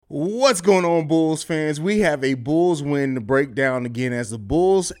What's going on, Bulls fans? We have a Bulls win to break down again as the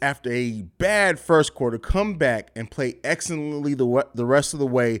Bulls, after a bad first quarter, come back and play excellently the rest of the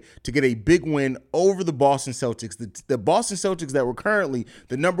way to get a big win over the Boston Celtics. The Boston Celtics that were currently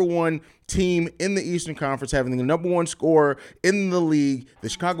the number one team in the Eastern Conference, having the number one scorer in the league. The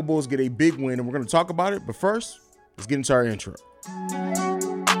Chicago Bulls get a big win, and we're going to talk about it. But first, let's get into our intro.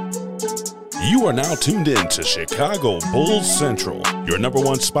 You are now tuned in to Chicago Bulls Central, your number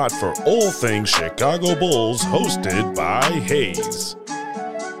one spot for all things Chicago Bulls, hosted by Hayes.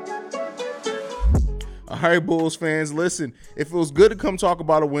 All right, Bulls fans, listen, it feels good to come talk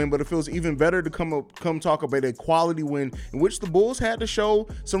about a win, but it feels even better to come talk about a quality win in which the Bulls had to show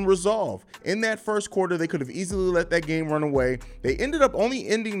some resolve. In that first quarter, they could have easily let that game run away. They ended up only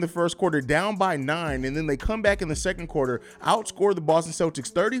ending the first quarter down by 9, and then they come back in the second quarter, outscore the Boston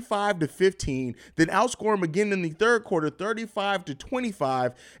Celtics 35-15, then outscore them again in the third quarter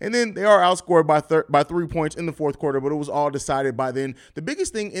 35-25, and then they are outscored by 3 points in the fourth quarter, but it was all decided by then. The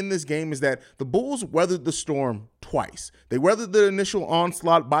biggest thing in this game is that the Bulls weathered the storm twice. They weathered the initial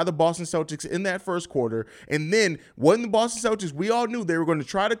onslaught by the Boston Celtics in that first quarter, and then when the Boston Celtics, we all knew they were going to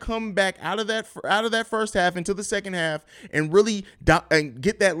try to come back out of that first half into the second half and really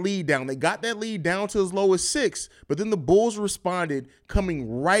get that lead down. They got that lead down to as low as 6, but then the Bulls responded,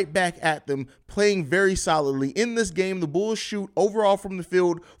 coming right back at them, playing very solidly. In this game, the Bulls shoot overall from the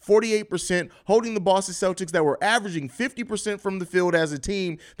field 48%, holding the Boston Celtics that were averaging 50% from the field as a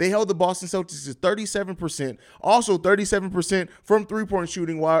team. They held the Boston Celtics to 37%, also 37% from three-point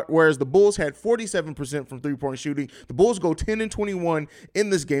shooting, whereas the Bulls had 47% from three-point shooting. The Bulls go 10-21 in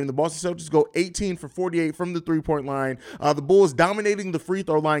this game. The Boston Celtics go 18 for 48 from the three-point line. The Bulls dominating the free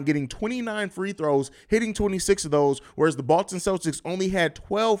throw line, getting 29 free throws, hitting 26 of those, whereas the Boston Celtics only had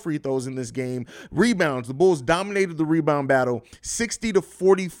 12 free throws in this game. Rebounds, the Bulls dominated the rebound battle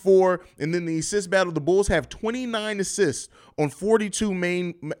 60-44, and then the assist battle, the Bulls have 29 assists on 42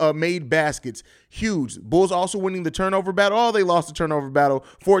 made baskets. Huge. Bulls also winning the turnover battle. Oh, they lost the turnover battle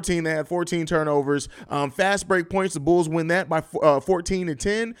 14. They had 14 turnovers. Fast break points, the Bulls win that by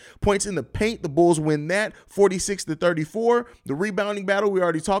 14-10. Points in the paint, the Bulls win that 46-34. The rebounding battle, we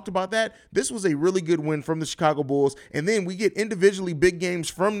already talked about that. This was a really good win from the Chicago Bulls. And then we get individually big games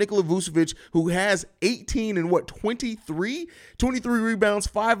from Nikola Vucevic, who has 18 and 23 rebounds,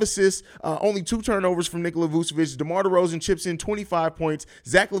 5 assists, only 2 turnovers from Nikola Vucevic. DeMar DeRozan chips in 25 points.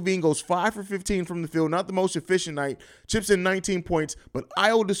 Zach LaVine goes 5 for 15 from the field. Not the most efficient night. Chips in 19 points, but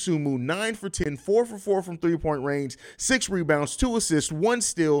Ayo Dosunmu 9 for 10, 4 for 4 from three-point range, 6 rebounds, 2 assists, 1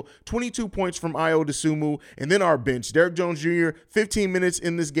 steal, 22 points from Ayo Dosunmu. And then our bench, Derrick Jones Jr., 15 minutes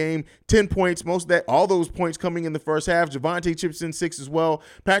in this game, 10 points. All those points coming in the first half. Javonte chips in 6 as well.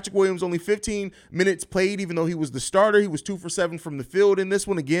 Patrick Williams only 15 minutes played, even though he was the starter. He was 2 for 7 from the field in this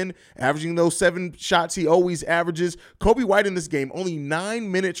one, again, averaging those 7 shots he always averages. Coby White in this game, only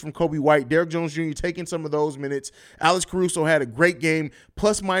 9 minutes from Coby White. Derrick Jones Jr. taking some of those minutes. Alex Caruso had a great game,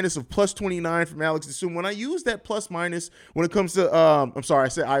 plus minus of plus 29 from Alex Dosunmu. When I use that plus minus when it comes to, I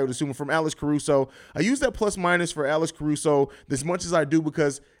said Ayo Dosunmu from Alex Caruso. I use that plus minus for Alex Caruso as much as I do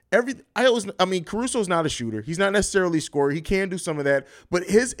because Caruso's not a shooter. He's not necessarily a scorer. He can do some of that, but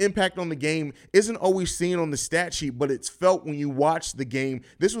his impact on the game isn't always seen on the stat sheet, but it's felt when you watch the game.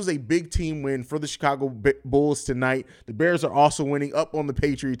 This was a big team win for the Chicago Bulls tonight. The Bears are also winning up on the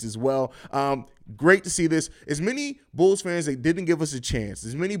Patriots as well. Great to see this. As many Bulls fans that didn't give us a chance,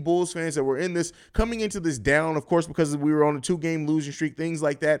 as many Bulls fans that were in this, coming into this down, of course, because we were on a 2-game losing streak, things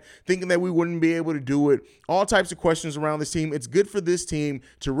like that, thinking that we wouldn't be able to do it, all types of questions around this team. It's good for this team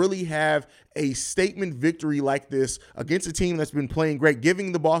to really have a statement victory like this against a team that's been playing great,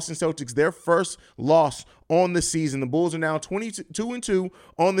 giving the Boston Celtics their first loss on the season. The Bulls are now 22-2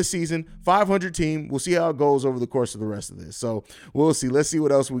 on the season, 500 team. We'll see how it goes over the course of the rest of this. So we'll see. Let's see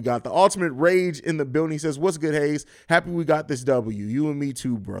what else we got. The Ultimate Rage in the building says, "What's good, Hayes? Happy we got this W. You and me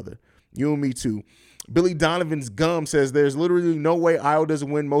too, brother. You and me too." Billy Donovan's Gum says, "There's literally no way Ayo doesn't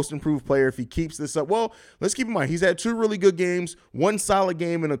win most improved player if he keeps this up." Well, let's keep in mind, he's had 2 really good games, 1 solid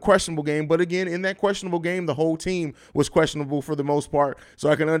game and a questionable game. But again, in that questionable game, the whole team was questionable for the most part. So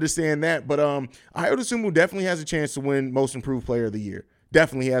I can understand that. But Ayo Dosunmu definitely has a chance to win most improved player of the year.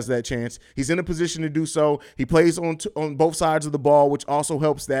 Definitely has that chance. He's in a position to do so. He plays on both sides of the ball, which also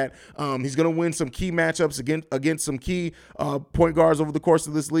helps that. He's going to win some key matchups against some key point guards over the course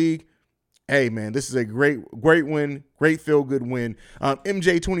of this league. Hey, man, this is a great win, great feel-good win.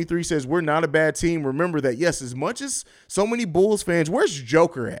 MJ23 says, "We're not a bad team. Remember that." Yes, as much as so many Bulls fans, where's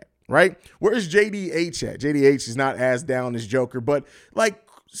Joker at, right? Where's JDH at? JDH is not as down as Joker, but like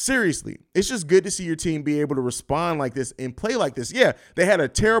seriously, it's just good to see your team be able to respond like this and play like this. Yeah, they had a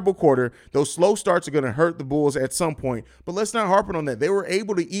terrible quarter. Those slow starts are going to hurt the Bulls at some point, but let's not harp on that. They were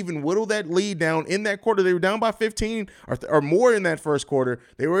able to even whittle that lead down in that quarter. They were down by 15 or more in that first quarter.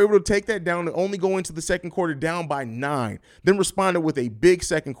 They were able to take that down and only go into the second quarter down by 9, then responded with a big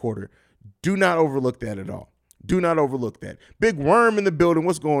second quarter. Do not overlook that at all. Do not overlook that. Big Worm in the building.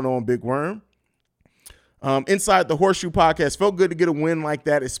 What's going on, Big Worm? Inside the Horseshoe Podcast, felt good to get a win like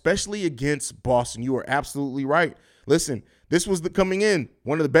that, especially against Boston. You are absolutely right. Listen, this was coming in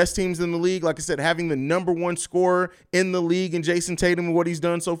one of the best teams in the league. Like I said, having the number 1 scorer in the league in Jason Tatum and what he's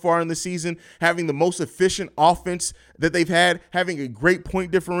done so far in the season, having the most efficient offense that they've had, having a great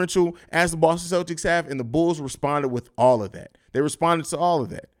point differential as the Boston Celtics have, and the Bulls responded with all of that. They responded to all of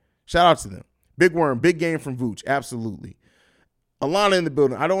that. Shout out to them. Big Worm, big game from Vooch. Absolutely. Alana in the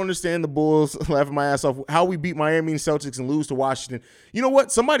building. I don't understand the Bulls laughing my ass off. How we beat Miami and Celtics and lose to Washington. You know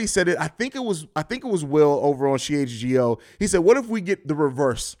what? Somebody said it. I think it was Will over on CHGO. He said, "What if we get the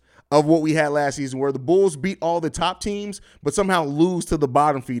reverse of what we had last season, where the Bulls beat all the top teams, but somehow lose to the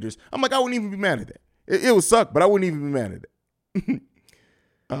bottom feeders?" I'm like, I wouldn't even be mad at that. It would suck, but I wouldn't even be mad at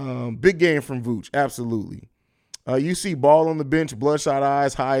it. Big game from Vooch. Absolutely. You see Ball on the bench, bloodshot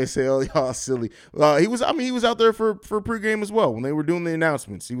eyes, high as hell. Y'all silly. He was out there for pregame as well. When they were doing the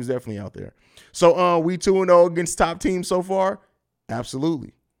announcements, he was definitely out there. So we 2-0 against top teams so far?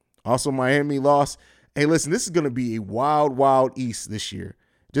 Absolutely. Also, Miami lost. Hey, listen, this is going to be a wild, wild East this year.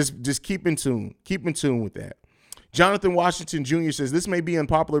 Just keep in tune. Keep in tune with that. Jonathan Washington Jr. says, "This may be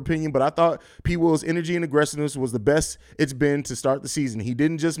unpopular opinion, but I thought P. Will's energy and aggressiveness was the best it's been to start the season. He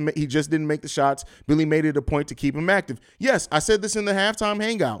just didn't make the shots. Billy made it a point to keep him active." Yes, I said this in the halftime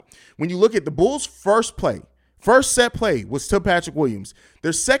hangout. When you look at the Bulls' first set play was to Patrick Williams.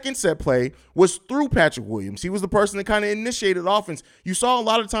 Their second set play was through Patrick Williams. He was the person that kind of initiated offense. You saw a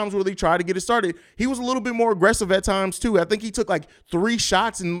lot of times where they tried to get it started. He was a little bit more aggressive at times too. I think he took like 3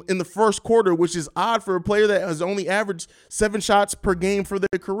 shots in the first quarter, which is odd for a player that has only averaged 7 shots per game for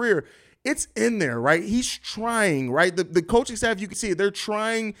their career. It's in there, right? He's trying, right? The coaching staff, you can see it. They're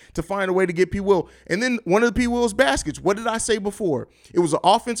trying to find a way to get P. Will. And then one of the P. Will's baskets, what did I say before? It was an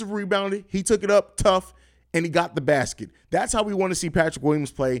offensive rebounder. He took it up tough, and he got the basket. That's how we want to see Patrick Williams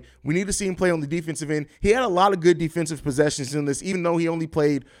play. We need to see him play on the defensive end. He had a lot of good defensive possessions in this, even though he only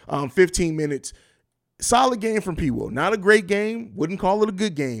played 15 minutes. Solid game from P. Will. Not a great game. Wouldn't call it a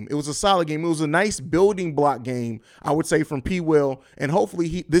good game. It was a solid game. It was a nice building block game, I would say, from P. Will. And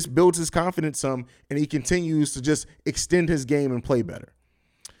hopefully this builds his confidence some, and he continues to just extend his game and play better.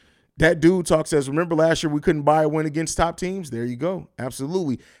 That dude says, "Remember last year we couldn't buy a win against top teams?" There you go.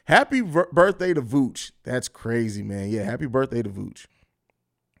 Absolutely. Happy birthday to Vooch. That's crazy, man. Yeah, happy birthday to Vooch.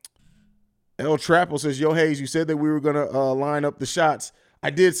 El Trappo says, "Yo, Hayes, you said that we were going to line up the shots."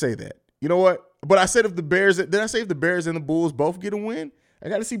 I did say that. You know what? But I said if the Bears and the Bulls both get a win? I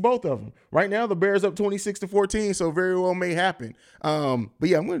got to see both of them. Right now, the Bears up 26-14, so very well may happen. But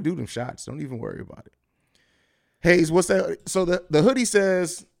yeah, I'm going to do them shots. Don't even worry about it. Hayes, what's that? So the hoodie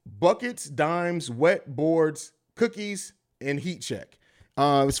says buckets, dimes, wet boards, cookies, and heat check.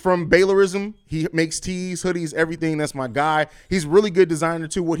 It's from Baylorism. He makes tees, hoodies, everything. That's my guy. He's a really good designer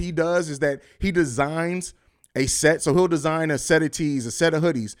too. What he does is that he designs a set. So he'll design a set of tees, a set of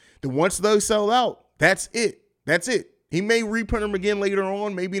hoodies. Then once those sell out, that's it. That's it. He may reprint them again later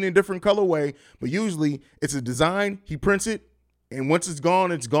on, maybe in a different colorway, but usually it's a design. He prints it, and once it's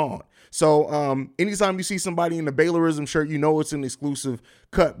gone, it's gone. So anytime you see somebody in the Baylorism shirt, you know it's an exclusive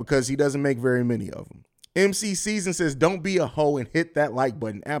cut because he doesn't make very many of them. MC Season says, "Don't be a hoe and hit that like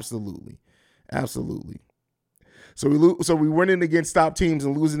button." Absolutely. Absolutely. So we winning against top teams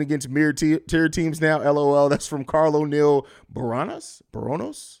and losing against tier teams now. LOL. That's from Carl O'Neill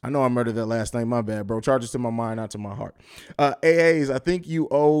Baronos. I know I murdered that last name. My bad, bro. Charges to my mind, not to my heart. AAs, I think you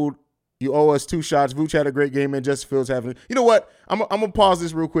owe us 2 shots. Vooch had a great game, and Justin Fields having. You know what? I'm gonna pause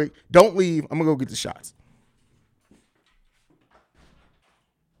this real quick. Don't leave. I'm gonna go get the shots.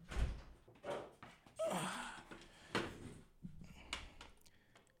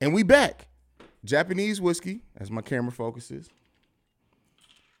 And we back. Japanese whiskey, as my camera focuses.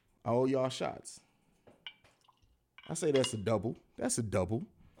 I owe y'all shots. I say that's a double. That's a double.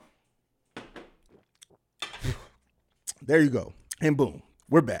 There you go. And boom,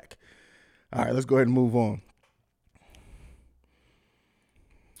 we're back. All right, let's go ahead and move on.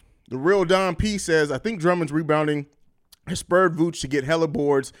 The real Don P says, "I think Drummond's rebounding has spurred Vooch to get hella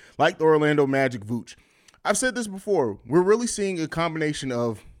boards like the Orlando Magic Vooch." I've said this before. We're really seeing a combination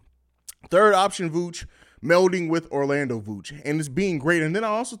of third option Vooch melding with Orlando Vooch, and it's being great. And then I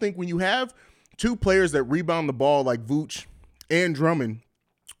also think when you have 2 players that rebound the ball like Vooch and Drummond,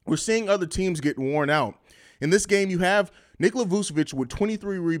 we're seeing other teams get worn out. In this game, you have Nikola Vucevic with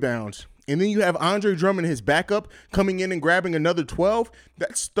 23 rebounds, and then you have Andre Drummond, his backup, coming in and grabbing another 12.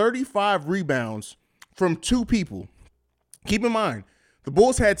 That's 35 rebounds from 2 people. Keep in mind, the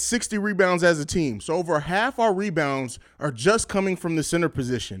Bulls had 60 rebounds as a team, so over half our rebounds are just coming from the center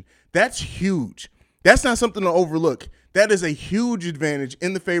position. That's huge. That's not something to overlook. That is a huge advantage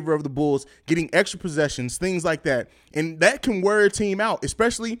in the favor of the Bulls, getting extra possessions, things like that. And that can wear a team out,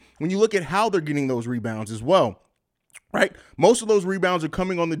 especially when you look at how they're getting those rebounds as well, right? Most of those rebounds are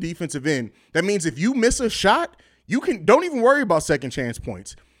coming on the defensive end. That means if you miss a shot, don't even worry about second chance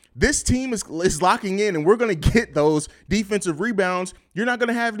points. This team is locking in, and we're going to get those defensive rebounds. You're not going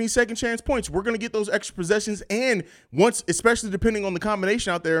to have any second chance points. We're going to get those extra possessions, and once, especially depending on the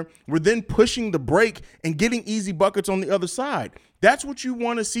combination out there, we're then pushing the break and getting easy buckets on the other side. That's what you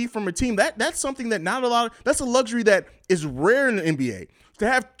want to see from a team. That's something that that's a luxury that is rare in the NBA. To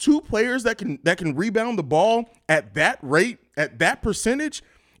have 2 players that can rebound the ball at that rate, at that percentage,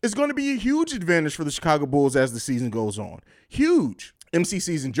 is going to be a huge advantage for the Chicago Bulls as the season goes on. Huge. MC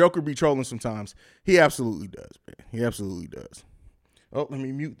Season, Joker be trolling sometimes. He absolutely does, man. He absolutely does. Oh, let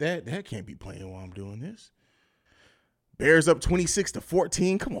me mute that. That can't be playing while I'm doing this. Bears up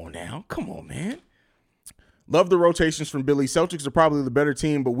 26-14. Come on now. Come on, man. Love the rotations from Billy. Celtics are probably the better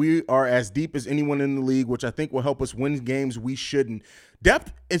team, but we are as deep as anyone in the league, which I think will help us win games we shouldn't.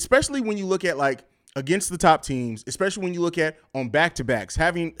 Depth, especially when you look at against the top teams, especially when you look at on back-to-backs,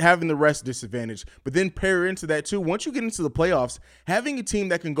 having the rest disadvantage, but then pair into that too. Once you get into the playoffs, having a team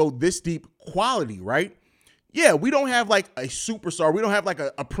that can go this deep, quality, right? Yeah, we don't have a superstar. We don't have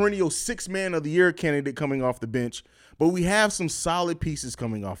a perennial 6-man of the year candidate coming off the bench, but we have some solid pieces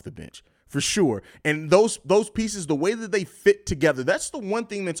coming off the bench for sure. And those pieces, the way that they fit together, that's the one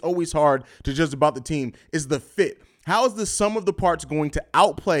thing that's always hard to judge about the team is the fit. How is the sum of the parts going to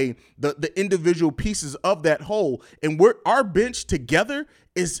outplay the individual pieces of that whole? And our bench together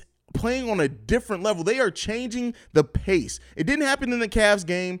is playing on a different level. They are changing the pace. It didn't happen in the Cavs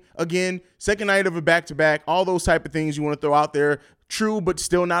game. Again, second night of a back-to-back, all those type of things you want to throw out there. True, but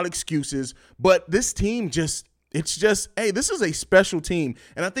still not excuses. But this team hey, this is a special team.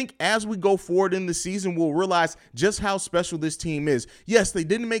 And I think as we go forward in the season, we'll realize just how special this team is. Yes, they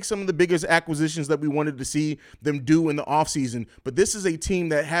didn't make some of the biggest acquisitions that we wanted to see them do in the offseason, but this is a team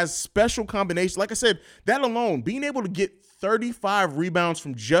that has special combinations. Like I said, that alone, being able to get 35 rebounds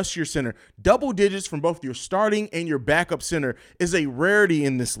from just your center, double digits from both your starting and your backup center is a rarity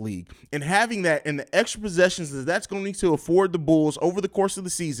in this league. And having that and the extra possessions that's going to afford the Bulls over the course of the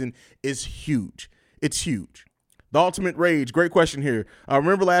season is huge. It's huge. The Ultimate Rage, great question here.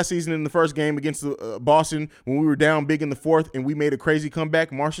 Remember last season in the first game against Boston when we were down big in the fourth and we made a crazy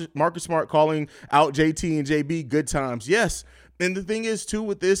comeback? Marcus Smart calling out JT and JB, good times. Yes, and the thing is, too,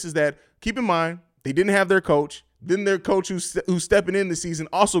 with this is that, keep in mind, they didn't have their coach. Then their coach who's stepping in this season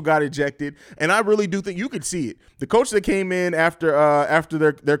also got ejected, and I really do think you could see it. The coach that came in after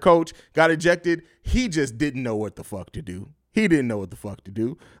their coach got ejected, he just didn't know what the fuck to do. He didn't know what the fuck to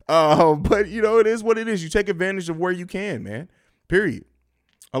do. But, it is what it is. You take advantage of where you can, man. Period.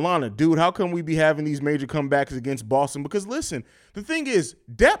 Alana, dude, how come we be having these major comebacks against Boston? Because, listen, the thing is,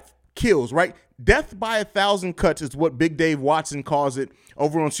 depth kills, right? Death by 1,000 cuts is what Big Dave Watson calls it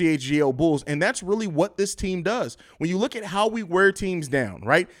over on CHGO Bulls, and that's really what this team does. When you look at how we wear teams down,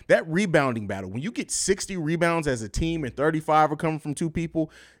 right? That rebounding battle, when you get 60 rebounds as a team and 35 are coming from 2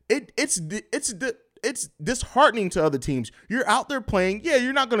 people, it's disheartening to other teams. You're out there playing. Yeah,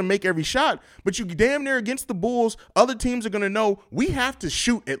 you're not going to make every shot, but you damn near against the Bulls. Other teams are going to know we have to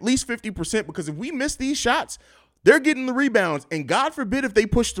shoot at least 50% because if we miss these shots, they're getting the rebounds. And God forbid if they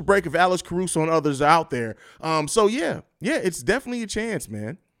push the break if Alex Caruso and others are out there. So, yeah, it's definitely a chance,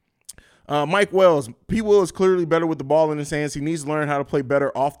 man. Mike Wells, P. Will is clearly better with the ball in his hands. He needs to learn how to play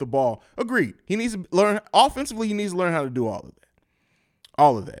better off the ball. Agreed. He needs to learn offensively. He needs to learn how to do all of that.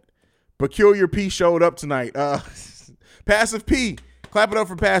 All of that. Peculiar P showed up tonight. Passive P. Clap it up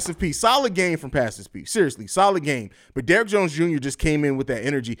for Passive P. Solid game from Passive P. Seriously, solid game. But Derrick Jones Jr. just came in with that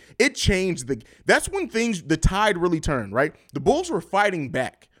energy. It changed that's when the tide really turned, right? The Bulls were fighting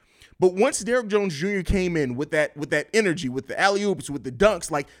back. But once Derrick Jones Jr. came in with that energy, with the alley-oops, with the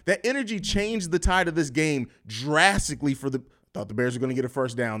dunks, that energy changed the tide of this game drastically thought the Bears were going to get a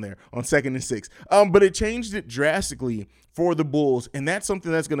first down there on 2nd and 6. But it changed it drastically for the Bulls, and that's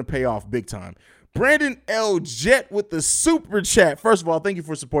something that's going to pay off big time. Brandon L. Jet with the super chat. First of all, thank you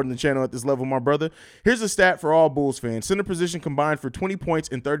for supporting the channel at this level, my brother. Here's a stat for all Bulls fans. Center position combined for 20 points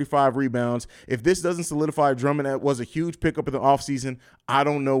and 35 rebounds. If this doesn't solidify Drummond, that was a huge pickup in the offseason, I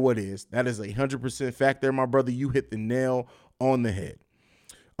don't know what is. That is 100% fact there, my brother. You hit the nail on the head.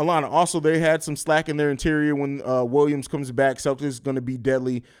 Alana, also, they had some slack in their interior when Williams comes back. Celtics is going to be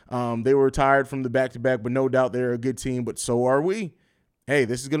deadly. They were tired from the back-to-back, but no doubt they're a good team, but so are we. Hey,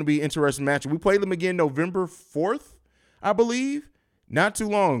 this is going to be an interesting match. We play them again November 4th, I believe. Not too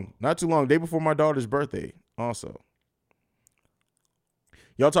long. Day before my daughter's birthday also.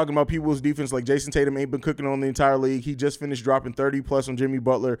 Y'all talking about people's defense like Jason Tatum ain't been cooking on the entire league. He just finished dropping 30-plus on Jimmy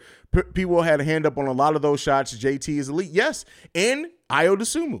Butler. People had a hand up on a lot of those shots. JT is elite. Yes, and Ayo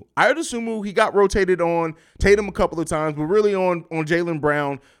Dosunmu, he got rotated on Tatum a couple of times, but really on Jaylen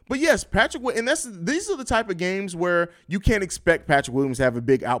Brown. But yes, Patrick, and these are the type of games where you can't expect Patrick Williams to have a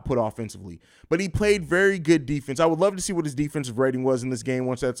big output offensively. But he played very good defense. I would love to see what his defensive rating was in this game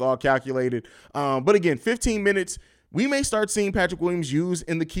once that's all calculated. But again, 15 minutes, we may start seeing Patrick Williams used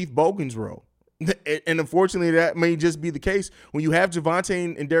in the Keith Bogans role. And unfortunately, that may just be the case. When you have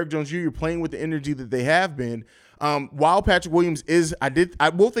Javonte and Derrick Jones Jr. playing with the energy that they have been, while Patrick Williams is, I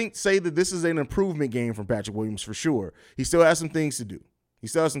will say that this is an improvement game from Patrick Williams for sure. He still has some things to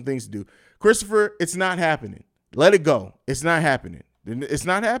do. Christopher, it's not happening. Let it go. It's not happening.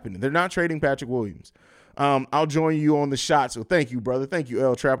 They're not trading Patrick Williams. I'll join you on the shots. So thank you, brother. Thank you,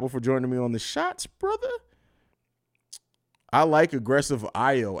 El Trapple, for joining me on the shots, brother. I like aggressive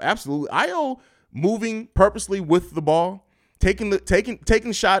Ayo. Absolutely. Ayo moving purposely with the ball, taking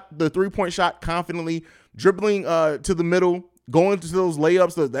the shot, the three-point shot confidently, dribbling to the middle, going to those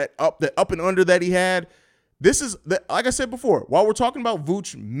layups, that up and under that he had. This is, like I said before, while we're talking about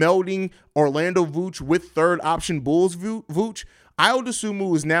Vooch melding Orlando Vooch with third option Bulls Vooch, Ayo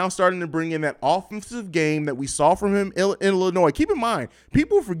Dosunmu is now starting to bring in that offensive game that we saw from him in Illinois. Keep in mind,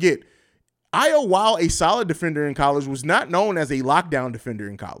 people forget, Ayo, while a solid defender in college, was not known as a lockdown defender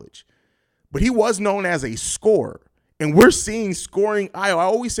in college, but he was known as a scorer. And we're seeing scoring Ayo. I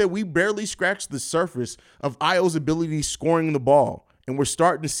always said we barely scratched the surface of Ayo's ability scoring the ball, and we're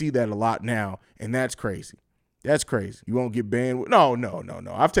starting to see that a lot now, and that's crazy. That's crazy. You won't get banned. No.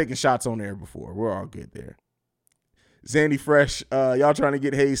 I've taken shots on there before. We're all good there. Zandy Fresh, y'all trying to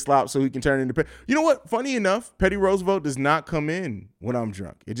get Hayes slopped so he can turn into You know what? Funny enough, Petty Roosevelt does not come in when I'm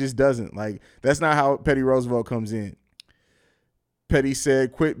drunk. It just doesn't. Like, that's not how Petty Roosevelt comes in. Petty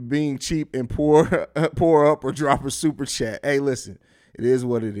said, quit being cheap and pour up or drop a super chat. Hey, listen, it is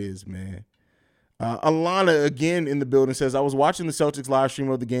what it is, man. Alana, again in the building, says, I was watching the Celtics live stream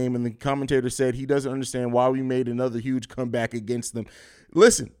of the game, and the commentator said he doesn't understand why we made another huge comeback against them.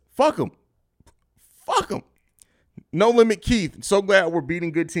 Listen, fuck them. No Limit Keith, so glad we're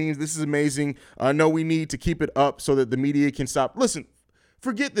beating good teams. This is amazing. I know we need to keep it up so that the media can stop. Listen,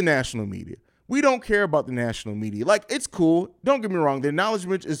 forget the national media. We don't care about the national media. Like, it's cool. Don't get me wrong. The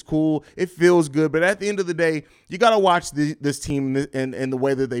acknowledgement is cool. It feels good. But at the end of the day, you got to watch this team and the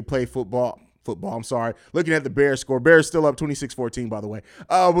way that they play football. Looking at the Bears score. Bears still up 26-14, by the way.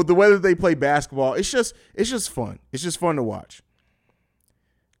 But the way that they play basketball, it's just fun. It's just fun to watch.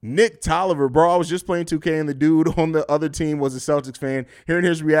 Nick Tolliver, bro, I was just playing 2K and the dude on the other team was a Celtics fan. Hearing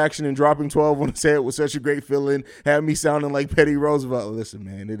his reaction and dropping 12 on his head was such a great feeling. Had me sounding like Petty Roosevelt. Listen,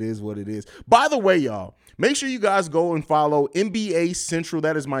 man, it is what it is. By the way, y'all, make sure you guys go and follow NBA Central.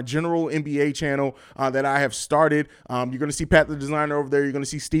 That is my general NBA channel that I have started. You're going to see Pat the Designer over there. You're going to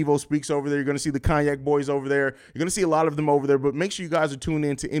see Steve-O Speaks over there. You're going to see the Cognac Boys over there. You're going to see a lot of them over there. But make sure you guys are tuned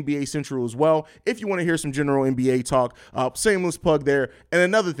in to NBA Central as well if you want to hear some general NBA talk. Shameless plug there. And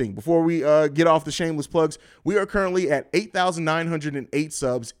another thing, before we get off the shameless plugs, we are currently at 8,908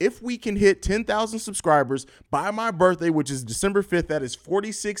 subs. If we can hit 10,000 subscribers by my birthday, which is December 5th, that is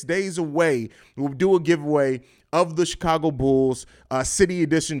 46 days away, we'll do a giveaway of the Chicago Bulls City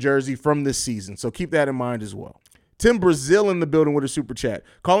Edition jersey from this season. So keep that in mind as well. Tim Brazil in the building with a super chat.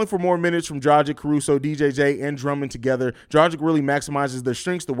 Calling for more minutes from Dragic, Caruso, DJJ, and Drummond together. Dragic really maximizes their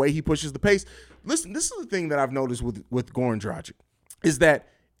strengths, the way he pushes the pace. Listen, this is the thing that I've noticed with Goran Dragic, is that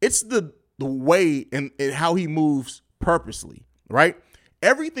it's the way and how he moves purposely, right?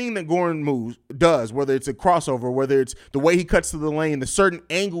 Everything that Goran does, whether it's a crossover, whether it's the way he cuts to the lane, the certain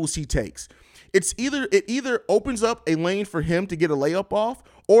angles he takes, it either opens up a lane for him to get a layup off,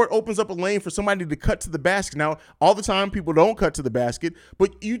 or it opens up a lane for somebody to cut to the basket. Now, all the time, people don't cut to the basket,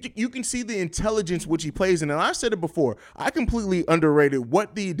 but you can see the intelligence which he plays in. And I've said it before, I completely underrated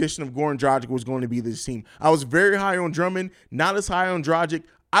what the addition of Goran Dragic was going to be to this team. I was very high on Drummond, not as high on Dragic.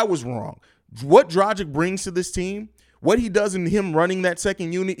 I was wrong. What Dragic brings to this team, what he does in him running that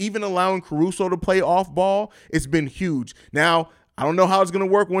second unit, even allowing Caruso to play off ball, it's been huge. Now, I don't know how it's going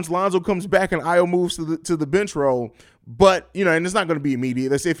to work once Lonzo comes back and Ayo moves to the bench role, but, and it's not going to be immediate.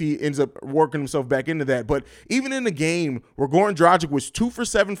 That's if he ends up working himself back into that. But even in a game where Goran Dragic was 2 for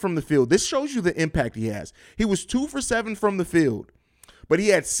 7 from the field, this shows you the impact he has. He was 2 for 7 from the field. but he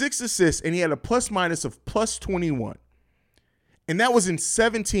had 6 assists and he had a plus minus of plus 21. And that was in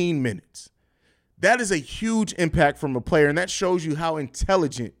 17 minutes. That is a huge impact from a player, and that shows you how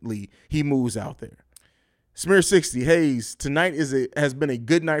intelligently he moves out there. Smear 60, Hayes, tonight has been a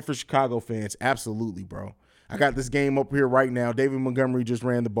good night for Chicago fans. Absolutely, bro. I got this game up here right now. David Montgomery just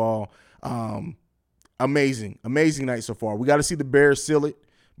ran the ball. Amazing night so far. We got to see the Bears seal it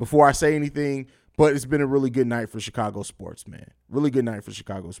before I say anything, but it's been a really good night for Chicago sports, man. Really good night for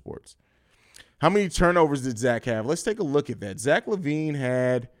Chicago sports. How many turnovers did Zach have? Let's take a look at that. Zach LaVine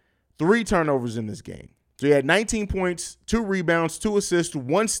had 3 turnovers in this game. So he had 19 points, 2 rebounds, 2 assists,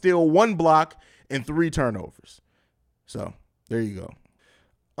 1 steal, 1 block, and 3 turnovers. So there you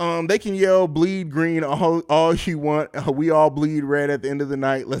go. They can yell bleed green all you want. We all bleed red at the end of the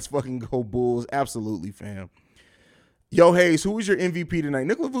night. Let's fucking go Bulls. Absolutely, fam. Yo, Hayes, who was your MVP tonight?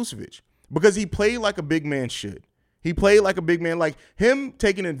 Nikola Vucevic. Because he played like a big man should. He played like a big man, like him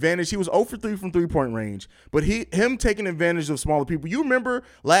taking advantage. He was 0 for 3 from three-point range, but him taking advantage of smaller people. You remember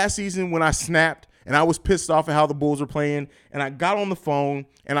last season when I snapped and I was pissed off at how the Bulls were playing, and I got on the phone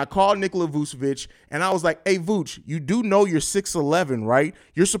and I called Nikola Vucevic and I was like, hey, Vooch, you do know you're 6'11", right?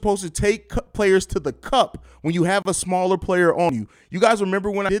 You're supposed to take players to the cup when you have a smaller player on you. You guys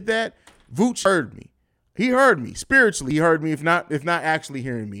remember when I did that? Vooch heard me. He heard me. Spiritually, he heard me, if not actually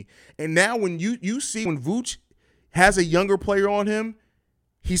hearing me. And now when you see when Vooch has a younger player on him,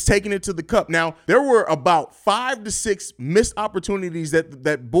 he's taking it to the cup. Now, there were about 5 to 6 missed opportunities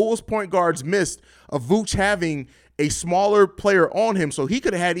that Bulls point guards missed of Vooch having a smaller player on him, so he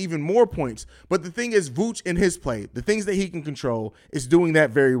could have had even more points. But the thing is, Vooch in his play, the things that he can control, is doing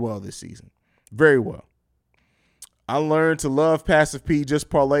that very well this season. Very well. I learned to love Passive P. Just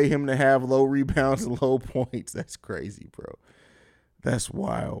parlay him to have low rebounds and low points. That's crazy, bro. That's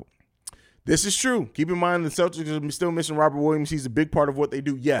wild. This is true. Keep in mind the Celtics are still missing Robert Williams. He's a big part of what they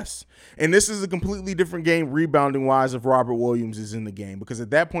do, yes. And this is a completely different game rebounding-wise if Robert Williams is in the game, because at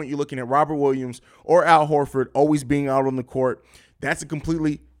that point you're looking at Robert Williams or Al Horford always being out on the court. That's a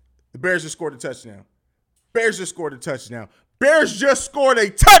completely – the Bears just scored a touchdown. Bears just scored a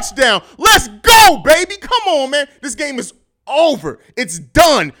touchdown. Let's go, baby. Come on, man. This game is over. It's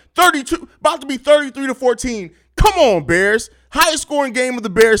done. 32, about to be 33-14. Come on, Bears. Highest scoring game of the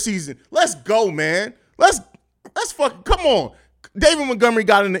Bears season. Let's go, man. Let's fucking come on. David Montgomery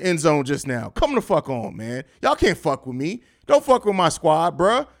got in the end zone just now. Come the fuck on, man. Y'all can't fuck with me. Don't fuck with my squad,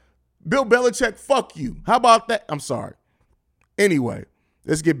 bruh. Bill Belichick, fuck you. How about that? I'm sorry. Anyway,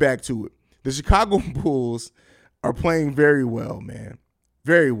 let's get back to it. The Chicago Bulls are playing very well, man.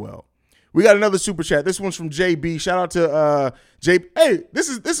 Very well. We got another super chat. This one's from JB. Shout out to JB. Hey, this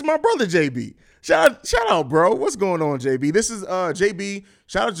is my brother JB. Shout out, bro. What's going on, JB? This is JB.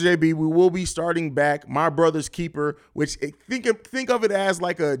 Shout out to JB. We will be starting back My Brother's Keeper, which think of it as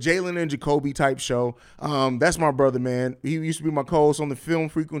like a Jalen and Jacoby type show. That's my brother, man. He used to be my co-host on the Film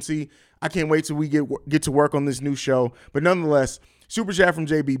Frequency. I can't wait till we get to work on this new show. But nonetheless, super chat from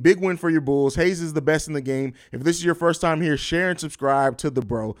JB. Big win for your Bulls. Hayes is the best in the game. If this is your first time here, share and subscribe to the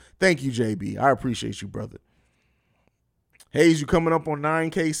bro. Thank you, JB. I appreciate you, brother. Hayes, you coming up on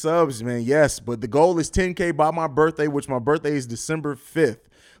 9K subs, man. Yes, but the goal is 10K by my birthday, which my birthday is December 5th.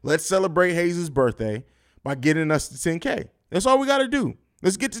 Let's celebrate Hayes' birthday by getting us to 10K. That's all we got to do.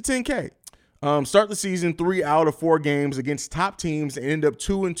 Let's get to 10K. Start the season 3 out of 4 games against top teams and end up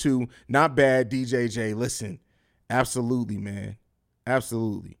 2-2. Not bad, DJJ. Listen, absolutely, man.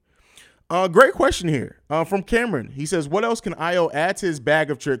 Absolutely. Great question here from Cameron. He says, what else can Ayo add to his bag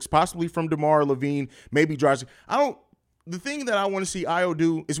of tricks, possibly from DeMar LaVine, maybe Dragic? The thing that I want to see Ayo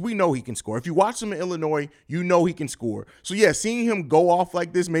do is we know he can score. If you watch him in Illinois, you know he can score. So, yeah, seeing him go off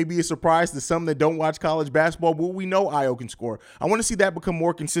like this may be a surprise to some that don't watch college basketball, but we know Ayo can score. I want to see that become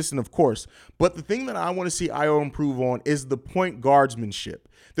more consistent, of course. But the thing that I want to see Ayo improve on is the point guardsmanship.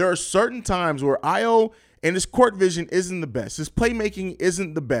 There are certain times where Ayo and his court vision isn't the best. His playmaking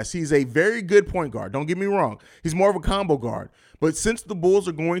isn't the best. He's a very good point guard. Don't get me wrong. He's more of a combo guard. But since the Bulls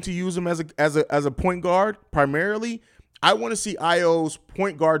are going to use him as a point guard primarily, I want to see Ayo's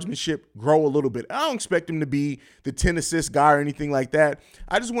point guardsmanship grow a little bit. I don't expect him to be the 10 assist guy or anything like that.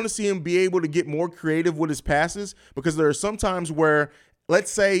 I just want to see him be able to get more creative with his passes, because there are some times where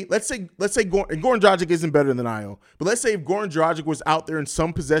let's say Goran Dragic isn't better than Ayo, but let's say if Goran Dragic was out there in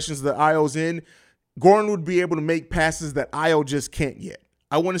some possessions that Ayo's in, Goran would be able to make passes that Ayo just can't yet.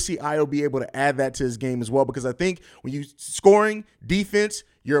 I want to see Ayo be able to add that to his game as well, because I think when you scoring, defense,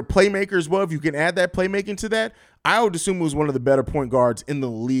 you're a playmaker as well. If you can add that playmaking to that, I would assume he was one of the better point guards in the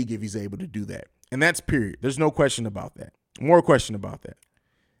league if he's able to do that. And that's period. There's no question about that. More question about that.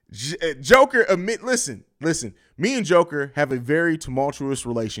 Joker, listen, me and Joker have a very tumultuous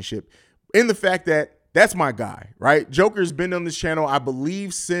relationship in the fact that that's my guy, right? Joker's been on this channel, I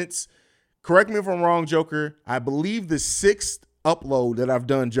believe, since, correct me if I'm wrong, Joker, I believe the 6th upload that I've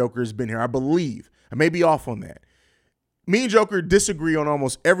done, Joker has been here. I believe. I may be off on that. Me and Joker disagree on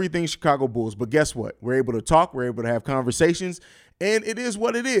almost everything Chicago Bulls, but guess what? We're able to talk, we're able to have conversations, and it is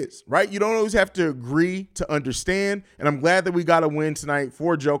what it is, right? You don't always have to agree to understand, and I'm glad that we got a win tonight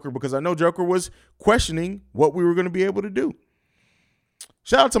for Joker because I know Joker was questioning what we were going to be able to do.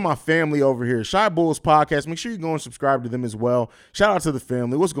 Shout out to my family over here, Shy Bulls Podcast. Make sure you go and subscribe to them as well. Shout out to the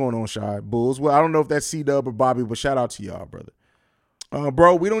family. What's going on, Shy Bulls? Well, I don't know if that's C-Dub or Bobby, but shout out to y'all, brother.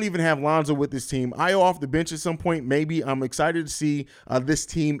 Bro, we don't even have Lonzo with this team. Ayo off the bench at some point, maybe. I'm excited to see this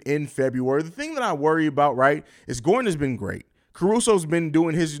team in February. The thing that I worry about, right, is Gordon has been great. Caruso's been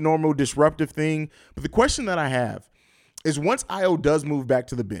doing his normal disruptive thing. But the question that I have is once Ayo does move back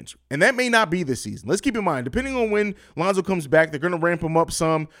to the bench, and that may not be this season. Let's keep in mind, depending on when Lonzo comes back, they're going to ramp him up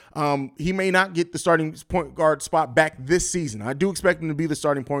some. He may not get the starting point guard spot back this season. I do expect him to be the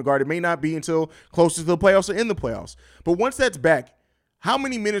starting point guard. It may not be until closer to the playoffs or in the playoffs. But once that's back, how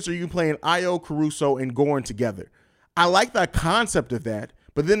many minutes are you playing Ayo, Caruso, and Goran together? I like the concept of that,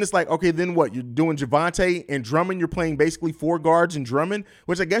 but then it's like, okay, then what? You're doing Javonte and Drummond. You're playing basically 4 guards and Drummond,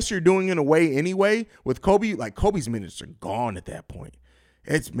 which I guess you're doing in a way anyway. With Kobe, like Kobe's minutes are gone at that point.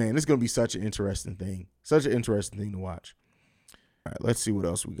 It's going to be such an interesting thing. Such an interesting thing to watch. All right, let's see what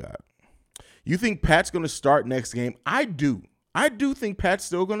else we got. You think Pat's going to start next game? I do. I do think Pat's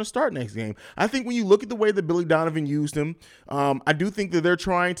still going to start next game. I think when you look at the way that Billy Donovan used him, I do think that they're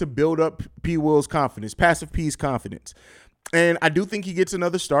trying to build up P. Will's confidence, Passive P's confidence. And I do think he gets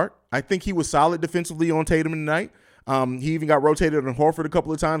another start. I think he was solid defensively on Tatum tonight. He even got rotated on Horford a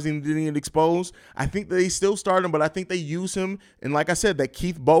couple of times and didn't get exposed. I think they still start him, but I think they use him. And like I said, that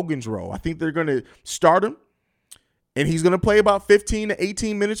Keith Bogans role, I think they're going to start him, and he's going to play about 15 to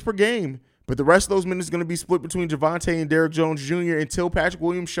 18 minutes per game. But the rest of those minutes is going to be split between Javonte and Derrick Jones Jr. until Patrick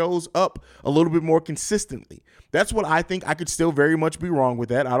Williams shows up a little bit more consistently. That's what I think. I could still very much be wrong with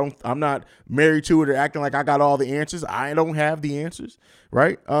that. I'm not married to it or acting like I got all the answers. I don't have the answers,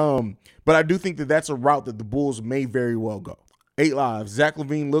 right? But I do think that that's a route that the Bulls may very well go. 8 Live. Zach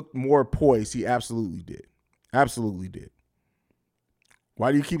LaVine looked more poised. He absolutely did. Absolutely did.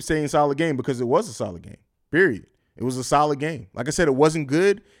 Why do you keep saying solid game? Because it was a solid game, period. It was a solid game. Like I said, it wasn't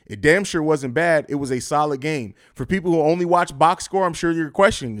good. It damn sure wasn't bad. It was a solid game. For people who only watch box score, I'm sure you're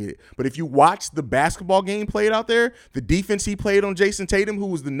questioning it. But if you watch the basketball game played out there, the defense he played on Jason Tatum, who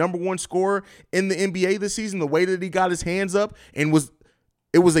was the #1 scorer in the NBA this season, the way that he got his hands up, and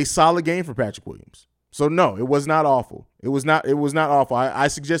it was a solid game for Patrick Williams. So no, it was not awful. It was not awful. I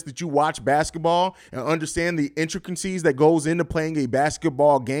suggest that you watch basketball and understand the intricacies that goes into playing a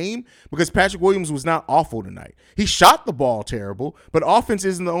basketball game, because Patrick Williams was not awful tonight. He shot the ball terrible, but offense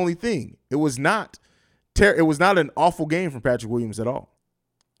isn't the only thing. It was not an awful game from Patrick Williams at all.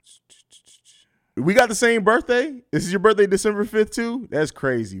 We got the same birthday? This is your birthday December 5th too? That's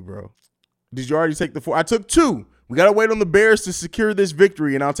crazy, bro. Did you already take the 4? I took 2. We got to wait on the Bears to secure this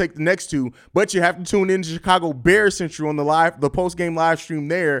victory, and I'll take the next 2. But you have to tune in to Chicago Bears Central on the post-game live stream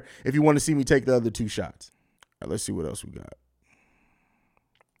there if you want to see me take the other 2 shots. All right, let's see what else we got.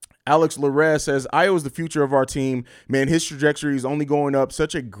 Alex Larez says, Ayo's the future of our team. Man, his trajectory is only going up.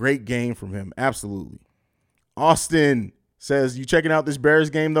 Such a great game from him. Absolutely. Austin says, you checking out this Bears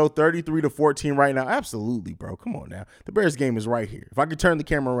game, though? 33-14 right now. Absolutely, bro. Come on now. The Bears game is right here. If I could turn the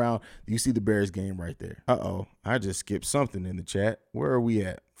camera around, you see the Bears game right there. Uh-oh. I just skipped something in the chat. Where are we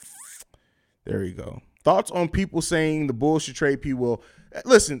at? There you go. Thoughts on people saying the Bulls should trade P. Will?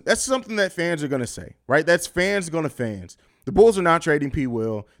 Listen, that's something that fans are going to say, right? That's fans going to fans. The Bulls are not trading P.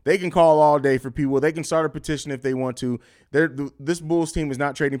 Will. They can call all day for P. Will. They can start a petition if they want to. This Bulls team is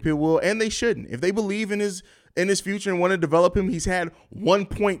not trading P. Will, and they shouldn't. If they believe in his future and want to develop him, he's had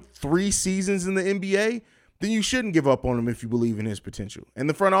 1.3 seasons in the NBA, then you shouldn't give up on him if you believe in his potential. And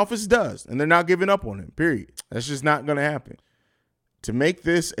the front office does, and they're not giving up on him, period. That's just not going to happen. To make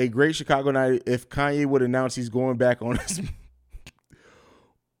this a great Chicago night, if Kanye would announce he's going back on his –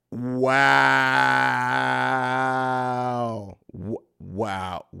 Wow.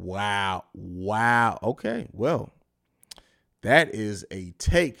 Okay, well, that is a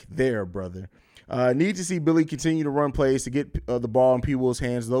take there, brother. Need to see Billy continue to run plays to get the ball in P. Will's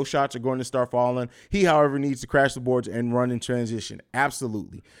hands. Those shots are going to start falling. He, however, needs to crash the boards and run in transition.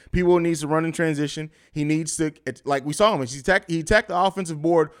 Absolutely. P. Will needs to run in transition. He needs to, like we saw him, he attacked the offensive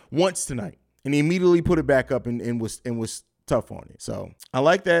board once tonight, and he immediately put it back up and was tough on it. So I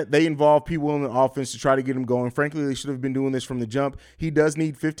like that they involve people in the offense to try to get him going. Frankly, they should have been doing this from the jump. He does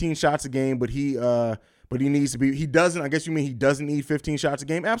need 15 shots a game, but he needs to be. He doesn't. I guess you mean he doesn't need 15 shots a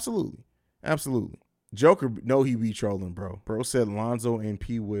game? Absolutely. Joker, no, he be trolling, bro. Bro said Lonzo and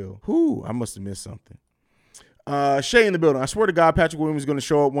P. Will. Whoo, I must have missed something. Shay in the building. I swear to God, Patrick Williams is going to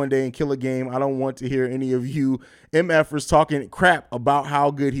show up one day and kill a game. I don't want to hear any of you MFers talking crap about how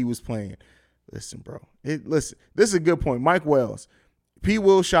good he was playing. Listen, bro. Listen, this is a good point. Mike Wells. P.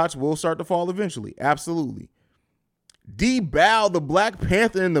 Will shots will start to fall eventually. Absolutely. D. Bow, the Black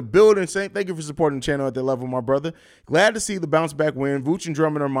Panther in the building, saying thank you for supporting the channel at that level, my brother. Glad to see the bounce back win. Vooch and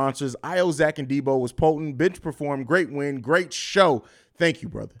Drummond are monsters. Io, Zach, and Debo was potent. Bench performed. Great win. Great show. Thank you,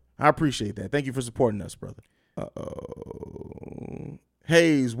 brother. I appreciate that. Thank you for supporting us, brother.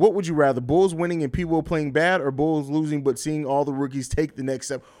 Hayes, what would you rather? Bulls winning and P. Will playing bad, or Bulls losing but seeing all the rookies take the next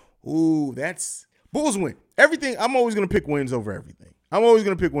step? Ooh, that's Bulls win. Everything. I'm always going to pick wins over everything. I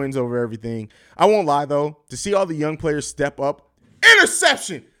won't lie, though. To see all the young players step up.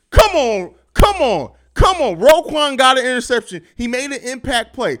 Interception. Come on. Roquan got an interception. He made an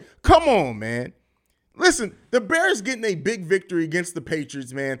impact play. Come on, man. Listen, the Bears getting a big victory against the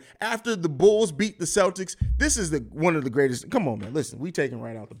Patriots, man. After the Bulls beat the Celtics, this is one of the greatest. Come on, man. Listen, we taking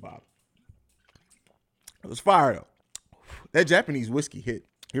right out the bottom. It was fire, though. That Japanese whiskey hit.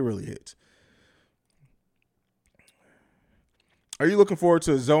 It really hits. Are you looking forward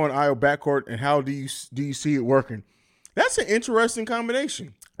to Zoe and Io backcourt, and how do you see it working? That's an interesting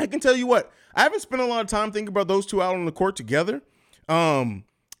combination. I can tell you what, I haven't spent a lot of time thinking about those two out on the court together.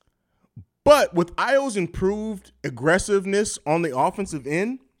 But with Io's improved aggressiveness on the offensive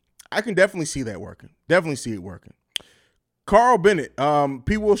end, I can definitely see that working. Definitely see it working. Carl Bennett,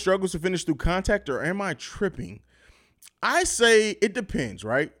 P. Will struggles to finish through contact, or am I tripping? I say it depends,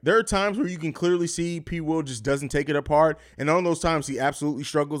 right? There are times where you can clearly see P. Will just doesn't take it up hard, and on those times he absolutely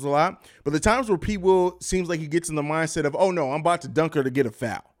struggles a lot. But the times where P. Will seems like he gets in the mindset of, oh no, I'm about to dunk her to get a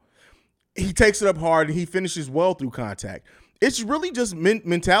foul, he takes it up hard and he finishes well through contact. It's really just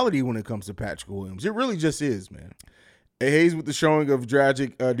mentality when it comes to Patrick Williams. It really just is, man. Hey, Hayes with the showing of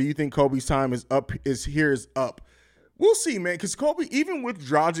Dragic. Do you think Kobe's time is up? Is up? We'll see, man. Because Kobe, even with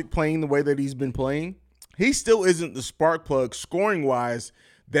Dragic playing the way that he's been playing, he still isn't the spark plug scoring wise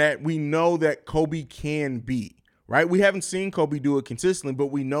that we know that Kobe can be, right? We haven't seen Kobe do it consistently, but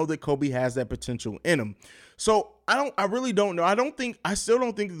we know that Kobe has that potential in him. So I really don't know. I still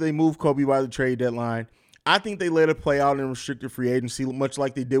don't think that they moved Kobe by the trade deadline. I think they let it play out in restricted free agency, much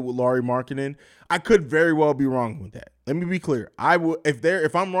like they did with Lauri Markkanen. I could very well be wrong with that. Let me be clear.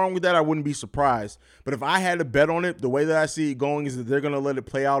 If I'm wrong with that, I wouldn't be surprised. But if I had to bet on it, the way that I see it going is that they're going to let it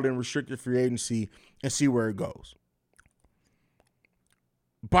play out in restricted free agency and see where it goes.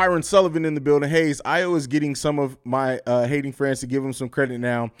 Byron Sullivan in the building. Hayes, Io is getting some of my hating friends to give him some credit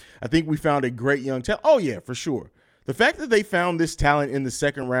now. I think we found a great young talent. Oh, yeah, for sure. The fact that they found this talent in the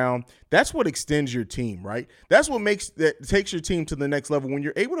second round, that's what extends your team, right? That's what takes your team to the next level. When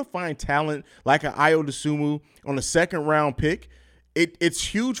you're able to find talent like an Ayo Dosunmu on a second round pick, it's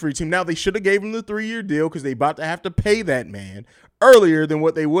huge for your team. Now, they should have gave him the 3-year deal because they about to have to pay that man earlier than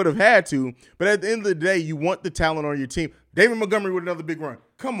what they would have had to. But at the end of the day, you want the talent on your team. David Montgomery with another big run.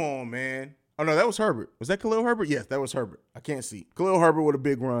 Come on, man. Oh, no, that was Herbert. Was that Khalil Herbert? Yes, that was Herbert. I can't see. Khalil Herbert with a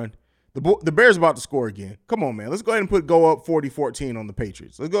big run. The Bears about to score again. Come on, man. Let's go ahead and go up 40-14 on the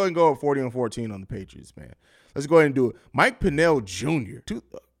Patriots. Let's go ahead and go up 40-14 on the Patriots, man. Let's go ahead and do it. Mike Pennell Jr.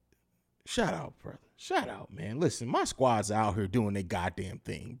 Shout out, brother. Shout out, man. Listen, my squad's out here doing their goddamn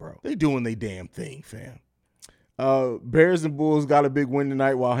thing, bro. They doing their damn thing, fam. Bears and Bulls got a big win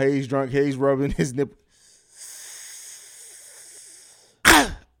tonight while Hayes drunk. Hayes rubbing his nipple.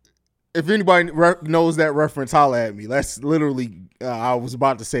 If anybody knows that reference, holla at me. That's literally, I was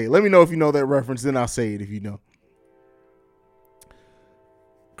about to say it. Let me know if you know that reference, then I'll say it if you know.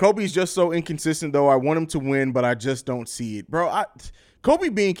 Kobe's just so inconsistent, though. I want him to win, but I just don't see it. Bro, Kobe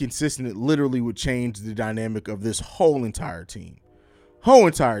being consistent literally would change the dynamic of this whole entire team. Whole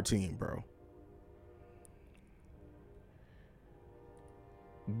entire team, bro.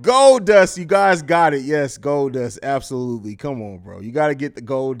 Gold Dust, you guys got it. Yes, Gold Dust, absolutely. Come on, bro. You got to get the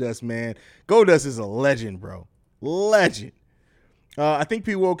Gold Dust, man. Gold Dust is a legend, bro. Legend. I think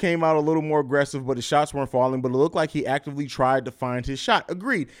P. Will came out a little more aggressive, but his shots weren't falling, but it looked like he actively tried to find his shot.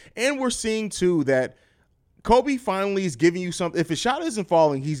 Agreed. And we're seeing, too, that Kobe finally is giving you something. If his shot isn't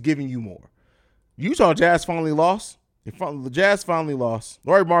falling, he's giving you more. Utah Jazz finally lost. The Jazz finally lost.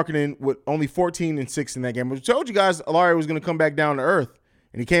 Lauri Markkanen with only 14 and 6 in that game. I told you guys Lauri was going to come back down to earth.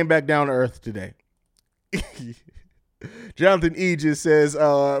 And he came back down to earth today. Jonathan E just says,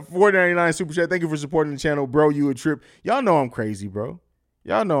 $4.99 super chat. Thank you for supporting the channel, bro. You a trip. Y'all know I'm crazy, bro.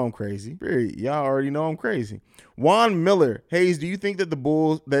 Y'all know I'm crazy. Y'all already know I'm crazy. Juan Miller, Hayes, do you think that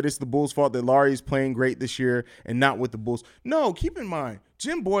it's the Bulls' fault that Lauri is playing great this year and not with the Bulls? No, keep in mind,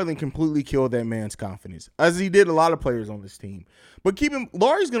 Jim Boylan completely killed that man's confidence, as he did a lot of players on this team. But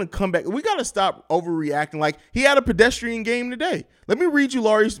Lauri's going to come back. We got to stop overreacting like he had a pedestrian game today. Let me read you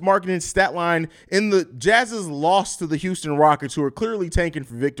Lauri's marketing stat line in the Jazz's loss to the Houston Rockets, who are clearly tanking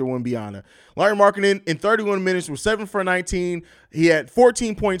for Victor Wembanyama. Lauri Markkanen in 31 minutes was 7 for 19. He had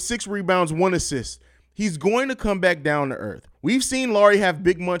 14.6 rebounds, 1 assist. He's going to come back down to earth. We've seen Lauri have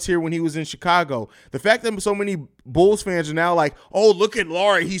big months here when he was in Chicago. The fact that so many Bulls fans are now like, oh, look at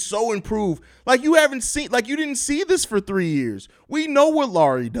Lauri, he's so improved. Like you didn't see this for 3 years. We know what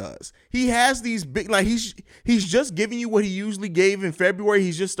Lauri does. He has these big, like he's just giving you what he usually gave in February.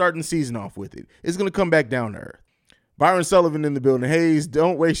 He's just starting the season off with it. It's going to come back down to earth. Byron Sullivan in the building. Hayes,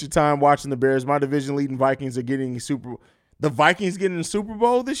 don't waste your time watching the Bears. My division leading Vikings are getting the Vikings getting a Super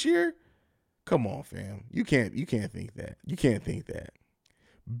Bowl this year? Come on, fam. You can't think that. You can't think that.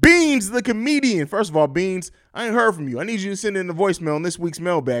 Beans, the comedian. First of all, Beans, I ain't heard from you. I need you to send in the voicemail in this week's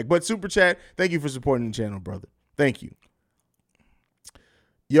mailbag. But Super Chat, thank you for supporting the channel, brother. Thank you.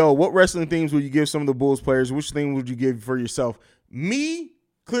 Yo, what wrestling themes would you give some of the Bulls players? Which theme would you give for yourself? Me,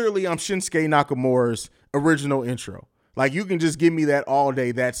 clearly I'm Shinsuke Nakamura's original intro. Like, you can just give me that all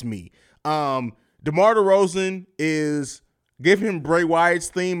day. That's me. DeMar DeRozan is... Give him Bray Wyatt's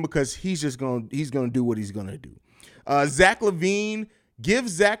theme because he's gonna do what he's gonna do. Zach LaVine, give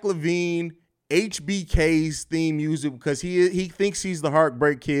Zach LaVine HBK's theme music because he thinks he's the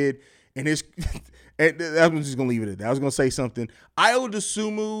Heartbreak Kid, and I'm just gonna leave it at that. I was gonna say something. Ayo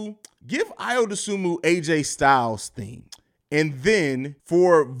Dosunmu, give Ayo Dosunmu AJ Styles theme. And then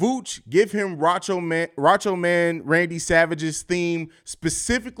for Vooch, give him Macho Man Randy Savage's theme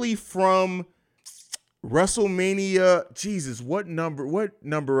specifically from WrestleMania. Jesus, what number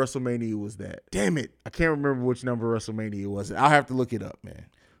WrestleMania was that? Damn it. I can't remember which number WrestleMania was. I'll have to look it up, man.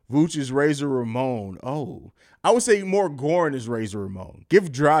 Vooch's Razor Ramon. Oh, I would say more Goran is Razor Ramon.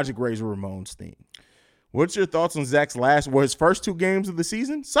 Give Dragic Razor Ramon's theme. What's your thoughts on Zach's his first 2 games of the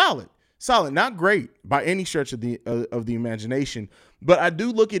season? Solid. Not great by any stretch of the imagination, but I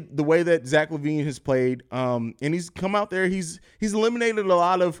do look at the way that Zach LaVine has played, and he's come out there. He's eliminated a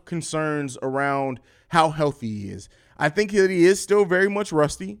lot of concerns around how healthy he is. I think that he is still very much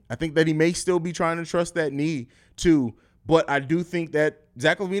rusty. I think that he may still be trying to trust that knee too, but I do think that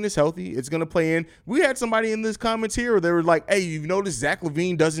Zach LaVine is healthy. It's going to play in. We had somebody in this comments here where they were like, hey, you've noticed Zach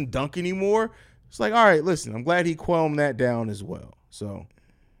LaVine doesn't dunk anymore? It's like, all right, listen, I'm glad he quelmed that down as well. So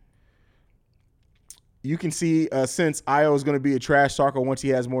you can see since Ayo is going to be a trash talker once he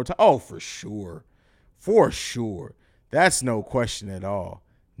has more time. Oh, for sure. For sure. That's no question at all.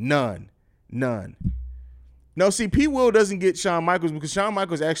 None. No, see, P. Will doesn't get Shawn Michaels because Shawn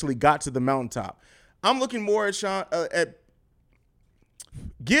Michaels actually got to the mountaintop. I'm looking more at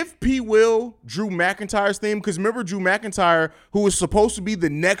give P. Will Drew McIntyre's theme because remember Drew McIntyre, who was supposed to be the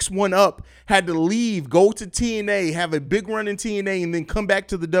next one up, had to leave, go to TNA, have a big run in TNA, and then come back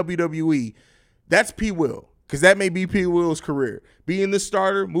to the WWE. That's P. Will because that may be P. Will's career. Being the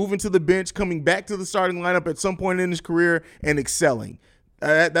starter, moving to the bench, coming back to the starting lineup at some point in his career and excelling.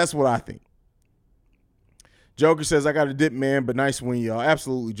 That's what I think. Joker says, I got a dip, man, but nice win, y'all.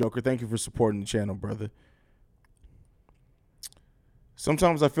 Absolutely, Joker. Thank you for supporting the channel, brother.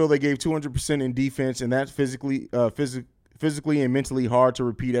 Sometimes I feel they gave 200% in defense, and that's physically and mentally hard to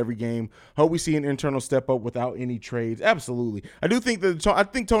repeat every game. Hope we see an internal step up without any trades. Absolutely. I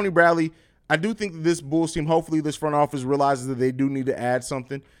think Tony Bradley, I do think that this Bulls team, hopefully this front office realizes that they do need to add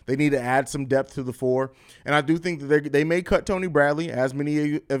something. They need to add some depth to the floor. And I do think that they may cut Tony Bradley, as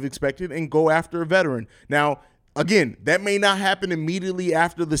many have expected, and go after a veteran. Now, again, that may not happen immediately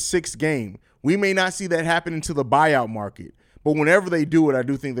after the 6th game. We may not see that happen until the buyout market. But whenever they do it, I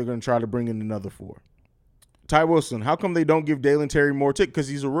do think they're going to try to bring in another 4. Ty Wilson, how come they don't give Dalen Terry more tick? Because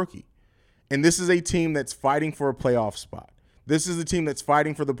he's a rookie. And this is a team that's fighting for a playoff spot. This is a team that's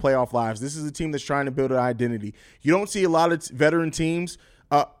fighting for the playoff lives. This is a team that's trying to build an identity. You don't see a lot of veteran teams.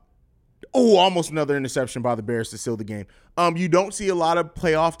 Almost another interception by the Bears to seal the game. You don't see a lot of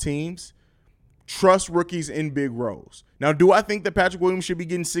playoff teams trust rookies in big roles. Now, do I think that Patrick Williams should be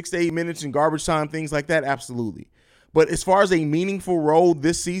getting 6 to 8 minutes in garbage time, things like that? Absolutely. But as far as a meaningful role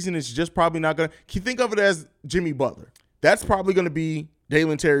this season, it's just probably not going to. Can you think of it as Jimmy Butler? That's probably going to be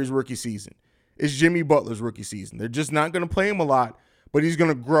Dalen Terry's rookie season. It's Jimmy Butler's rookie season. They're just not going to play him a lot. but he's going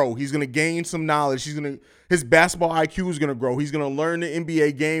to grow. He's going to gain some knowledge. His basketball IQ is going to grow. He's going to learn the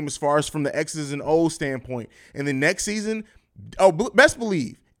NBA game as far as from the X's and O's standpoint. And the next season, best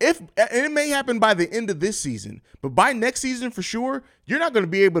believe, and it may happen by the end of this season, but by next season for sure, you're not going to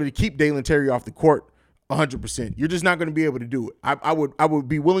be able to keep Dalen Terry off the court 100%. You're just not going to be able to do it. I would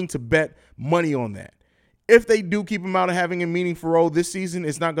be willing to bet money on that. If they do keep him out of having a meaningful role this season,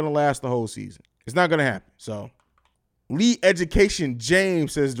 it's not going to last the whole season. It's not going to happen. So, Lee Education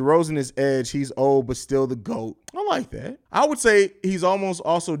James says DeRozan is edge. He's old, but still the GOAT. I like that. I would say he's almost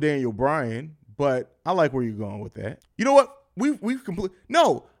also Daniel Bryan, but I like where you're going with that. You know what? We've completely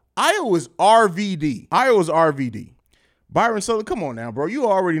no. Iowa's RVD. Byron Southern, come on now, bro. You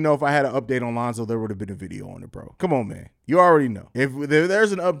already know if I had an update on Lonzo, there would have been a video on it, bro. Come on, man. You already know. If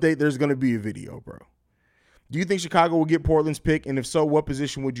there's an update, there's going to be a video, bro. Do you think Chicago will get Portland's pick? And if so, what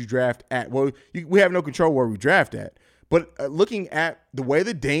position would you draft at? Well, we have no control where we draft at. But looking at the way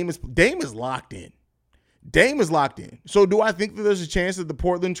that Dame is locked in. Dame is locked in. So do I think that there's a chance that the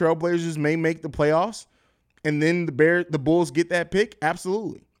Portland Trailblazers may make the playoffs and then the Bulls get that pick?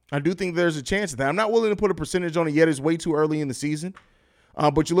 Absolutely. I do think there's a chance of that. I'm not willing to put a percentage on it yet. It's way too early in the season.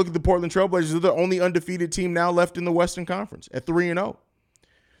 But you look at the Portland Trailblazers, they're the only undefeated team now left in the Western Conference at 3-0.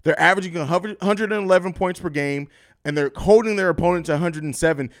 They're averaging 111 points per game, and they're holding their opponent to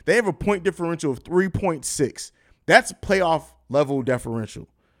 107. They have a point differential of 3.6. That's playoff level differential.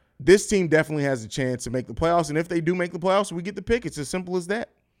 This team definitely has a chance to make the playoffs, and if they do make the playoffs, we get the pick. It's as simple as that.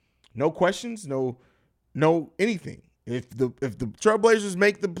 No questions, no anything. If the Trailblazers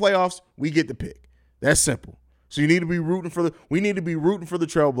make the playoffs, we get the pick. That's simple. So we need to be rooting for the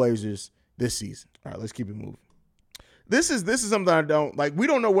Trailblazers this season. All right, let's keep it moving. This is something I don't like. We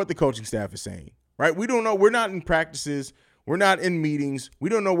don't know what the coaching staff is saying, right? We don't know. We're not in practices. We're not in meetings. We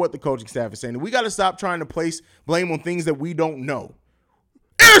don't know what the coaching staff is saying. And we got to stop trying to place blame on things that we don't know.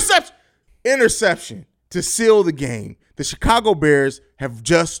 Interception to seal the game. The Chicago Bears have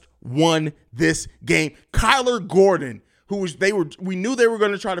just won this game. Kyler Gordon, we knew they were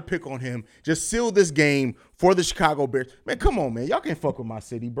going to try to pick on him, just sealed this game for the Chicago Bears. Man, come on, man. Y'all can't fuck with my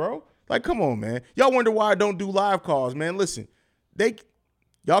city, bro. Like, come on, man. Y'all wonder why I don't do live calls, man. Listen,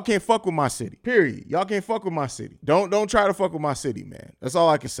 y'all can't fuck with my city. Period. Y'all can't fuck with my city. Don't try to fuck with my city, man. That's all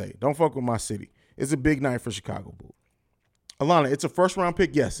I can say. Don't fuck with my city. It's a big night for Chicago Bulls. Alana, it's a first-round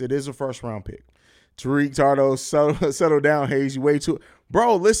pick. Yes, it is a first-round pick. Tariq Tardo, settle down, Hayes. You way too.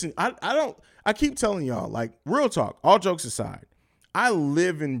 Bro, listen, I keep telling y'all, like, real talk, all jokes aside, I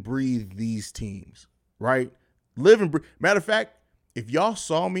live and breathe these teams, right? Live and breathe. Matter of fact, if y'all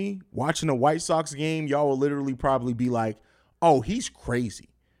saw me watching a White Sox game, y'all will literally probably be like, oh, he's crazy.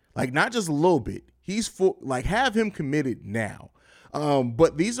 Like, not just a little bit. He's full, like, have him committed now.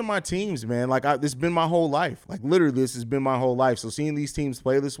 But these are my teams, man. Like, this has been my whole life. Like, literally, this has been my whole life. So seeing these teams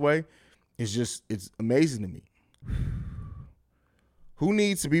play this way, it's amazing to me. Who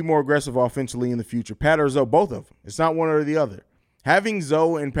needs to be more aggressive offensively in the future? Pat or Zoe? Both of them. It's not one or the other. Having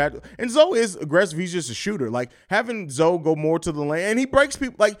Zoe and Pat, and Zoe is aggressive. He's just a shooter. Like, having Zoe go more to the lane, and he breaks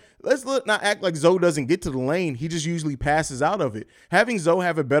people. Like, let's not act like Zoe doesn't get to the lane. He just usually passes out of it. Having Zoe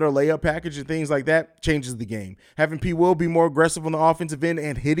have a better layup package and things like that changes the game. Having P. Will be more aggressive on the offensive end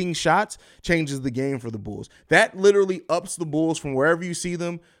and hitting shots changes the game for the Bulls. That literally ups the Bulls from wherever you see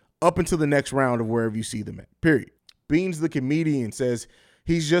them up into the next round of wherever you see them at, period. Beans the comedian says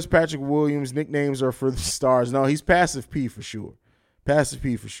he's just Patrick Williams. Nicknames are for the stars. No, he's Passive P for sure. Passive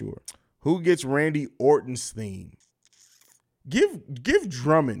P for sure. Who gets Randy Orton's theme? Give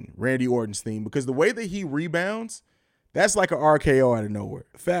Drummond Randy Orton's theme because the way that he rebounds, that's like an RKO out of nowhere.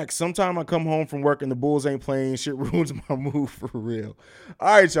 Facts, sometime I come home from work and the Bulls ain't playing. Shit ruins my mood for real.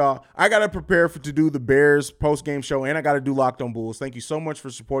 All right, y'all. I got to prepare to do the Bears post-game show, and I got to do Locked on Bulls. Thank you so much for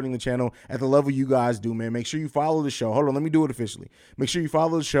supporting the channel at the level you guys do, man. Make sure you follow the show. Hold on, let me do it officially. Make sure you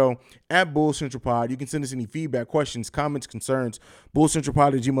follow the show at Bulls Central Pod. You can send us any feedback, questions, comments, concerns,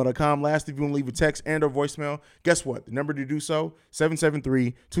 bullscentralpod@gmail.com. Last, if you want to leave a text and or voicemail, guess what? The number to do so,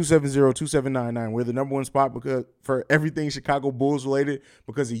 773-270-2799. We're the number one spot for everything Chicago Bulls related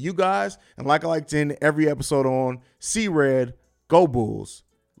because of you guys. And like I like to end every episode on, see red, go Bulls.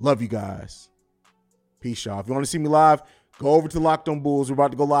 Love you guys. Peace, y'all. If you want to see me live, go over to Locked on Bulls. We're about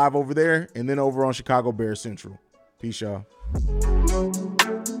to go live over there and then over on Chicago Bears Central. Peace, y'all.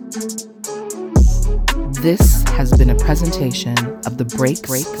 This has been a presentation of the Break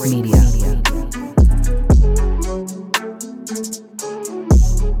Media.